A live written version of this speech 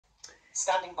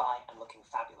Standing by and looking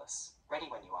fabulous. Ready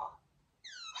when you are.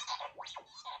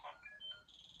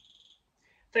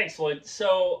 Thanks, Floyd. So,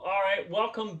 all right,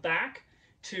 welcome back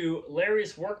to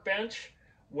Larry's Workbench,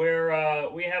 where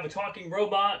we have a talking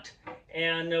robot,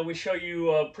 and we show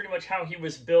you pretty much how he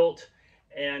was built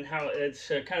and how it's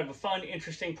kind of a fun,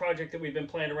 interesting project that we've been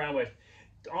playing around with.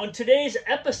 On today's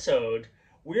episode,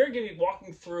 we're going to be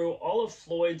walking through all of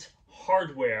Floyd's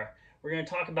hardware. We're going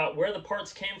to talk about where the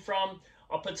parts came from.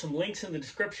 I'll put some links in the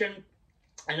description,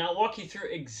 and I'll walk you through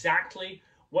exactly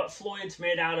what Floyd's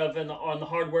made out of on the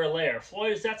hardware layer.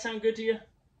 Floyd, does that sound good to you?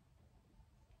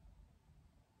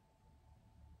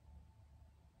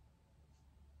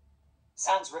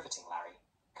 Sounds riveting, Larry.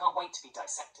 Can't wait to be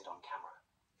dissected on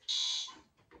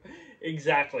camera.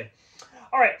 Exactly.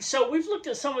 All right, so we've looked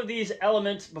at some of these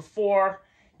elements before.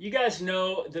 You guys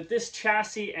know that this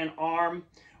chassis and arm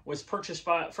was purchased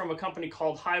from a company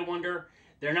called Hiwonder.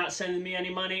 They're not sending me any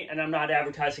money, and I'm not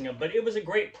advertising them, but it was a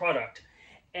great product.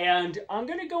 And I'm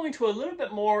going to go into a little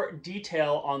bit more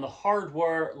detail on the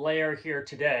hardware layer here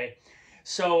today.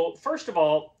 So first of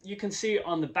all, you can see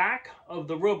on the back of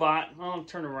the robot, I'll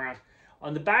turn it around.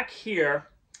 On the back here,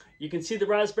 you can see the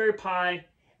Raspberry Pi,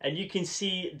 and you can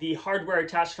see the hardware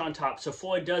attached on top. So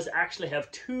Floyd does actually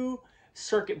have two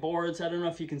circuit boards. I don't know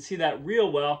if you can see that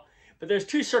real well, but there's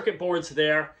two circuit boards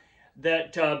there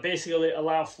that basically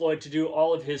allow Floyd to do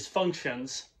all of his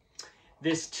functions.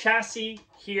 This chassis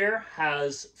here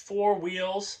has 4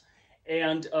 wheels,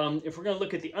 and if we're going to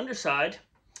look at the underside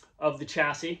of the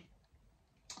chassis,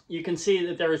 you can see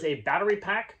that there is a battery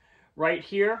pack right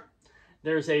here.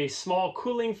 There's a small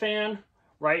cooling fan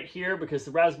right here because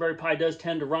the Raspberry Pi does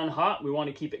tend to run hot. We want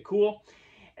to keep it cool.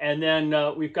 And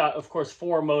then we've got, of course,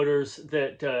 4 motors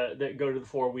that go to the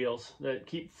 4 wheels that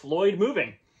keep Floyd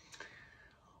moving.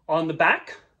 On the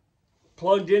back,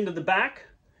 plugged into the back,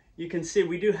 you can see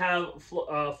we do have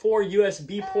 4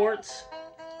 USB ports.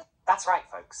 That's right,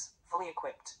 folks. Fully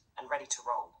equipped and ready to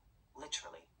roll.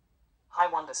 Literally.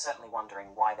 Hiwonder's certainly wondering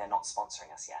why they're not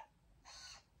sponsoring us yet.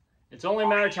 It's only a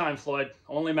matter of time, Floyd.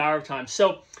 Only a matter of time.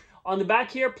 So on the back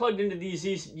here, plugged into these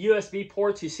USB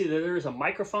ports, you see that there is a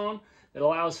microphone that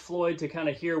allows Floyd to kind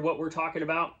of hear what we're talking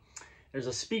about. There's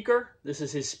a speaker. This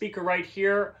is his speaker right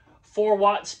here.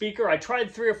 4-watt speaker. I tried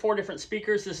 3 or 4 different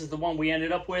speakers. This is the one we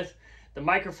ended up with. The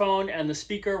microphone and the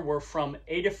speaker were from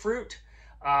Adafruit,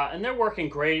 and they're working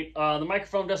great. The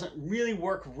microphone doesn't really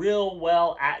work real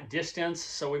well at distance,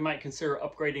 so we might consider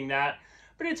upgrading that,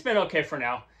 but it's been okay for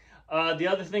now. The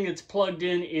other thing that's plugged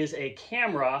in is a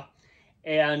camera,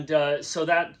 and so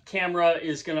that camera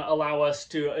is going to allow us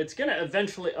to, it's going to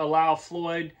eventually allow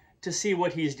Floyd to see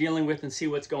what he's dealing with and see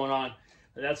what's going on.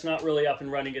 But that's not really up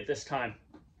and running at this time.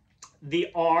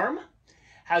 The arm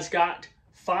has got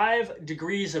 5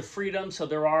 degrees of freedom, so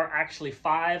there are actually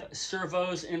 5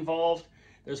 servos involved.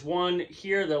 There's one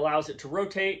here that allows it to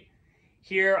rotate.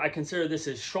 Here, I consider this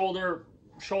his shoulder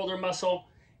muscle,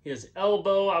 his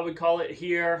elbow, I would call it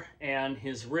here, and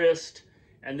his wrist.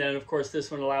 And then, of course,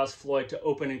 this one allows Floyd to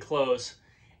open and close,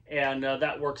 and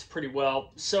that works pretty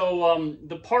well. So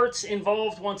the parts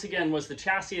involved, once again, was the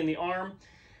chassis and the arm,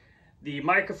 the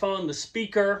microphone, the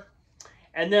speaker,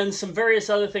 and then some various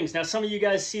other things. Now, some of you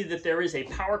guys see that there is a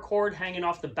power cord hanging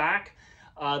off the back.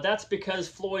 That's because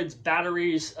Floyd's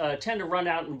batteries tend to run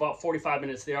out in about 45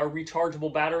 minutes. They are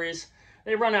rechargeable batteries.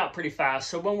 They run out pretty fast.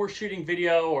 So when we're shooting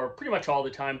video, or pretty much all the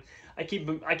time, I keep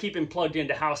him plugged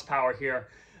into house power here.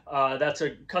 That's a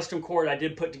custom cord I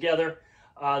did put together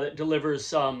that delivers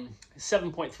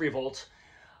 7.3 volts.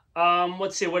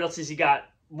 Let's see, what else has he got?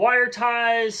 Wire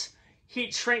ties,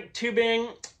 heat shrink tubing,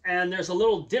 and there's a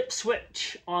little dip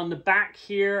switch on the back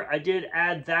here. I did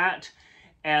add that,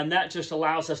 and that just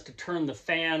allows us to turn the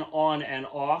fan on and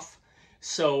off.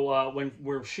 So when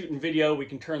we're shooting video, we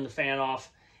can turn the fan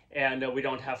off, and we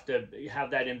don't have to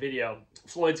have that in video.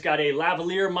 Floyd's got a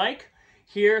lavalier mic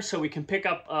here, so we can pick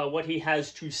up what he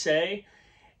has to say.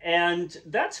 And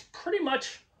that's pretty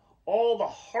much all the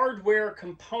hardware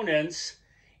components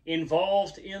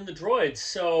involved in the droids.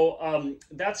 So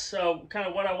that's kind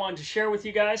of what I wanted to share with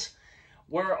you guys,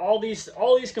 where all these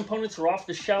components are off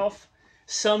the shelf.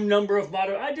 Some number of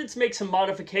I did make some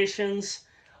modifications.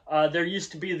 There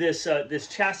used to be this this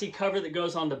chassis cover that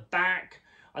goes on the back.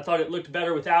 I thought it looked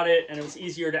better without it, and it was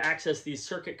easier to access these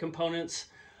circuit components.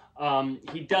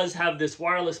 He does have this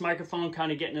wireless microphone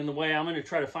kind of getting in the way. I'm going to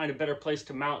try to find a better place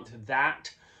to mount that.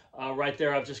 Right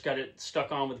there, I've just got it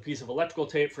stuck on with a piece of electrical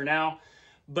tape for now.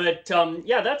 But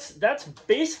yeah, that's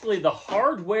basically the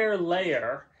hardware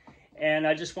layer, and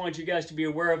I just wanted you guys to be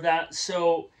aware of that.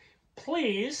 So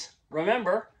please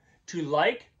remember to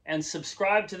like and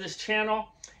subscribe to this channel,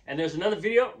 And there's another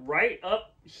video right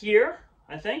up here,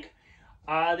 I think,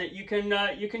 that you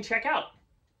can check out.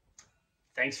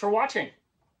 Thanks for watching.